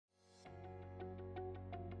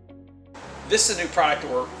This is a new product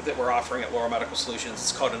that we're offering at Laurel Medical Solutions.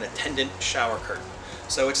 It's called an Attendant Shower Curtain.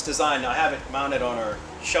 So it's designed, now I have it mounted on our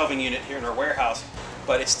shelving unit here in our warehouse,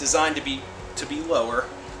 but it's designed to be lower,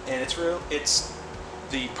 and it's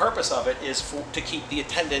the purpose of it is to keep the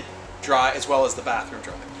attendant dry as well as the bathroom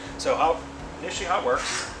dry. So initially how it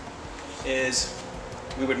works is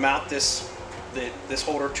we would mount this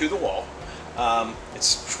holder to the wall.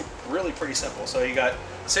 It's really pretty simple. So you got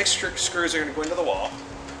 6 screws that are going to go into the wall.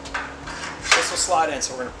 This will slide in.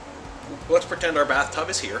 So let's pretend our bathtub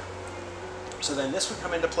is here. So then this would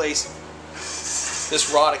come into place.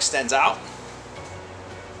 This rod extends out.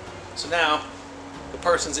 So now the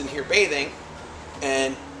person's in here bathing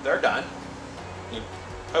and they're done.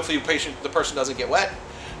 Hopefully the person doesn't get wet.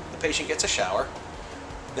 The patient gets a shower.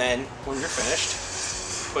 Then when you're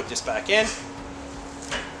finished, put this back in.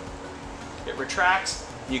 It retracts.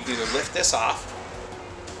 You can either lift this off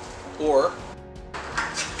or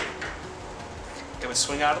it would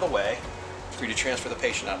swing out of the way for you to transfer the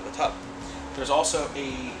patient out of the tub. There's also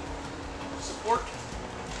a support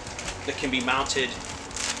that can be mounted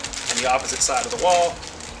on the opposite side of the wall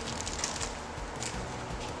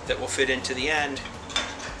that will fit into the end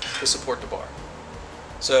to support the bar.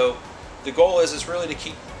 So the goal is really to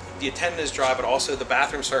keep the attendant as dry, but also the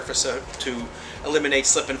bathroom surface to eliminate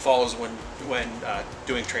slip and falls when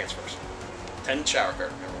doing transfers. Attendant shower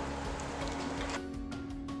curtain.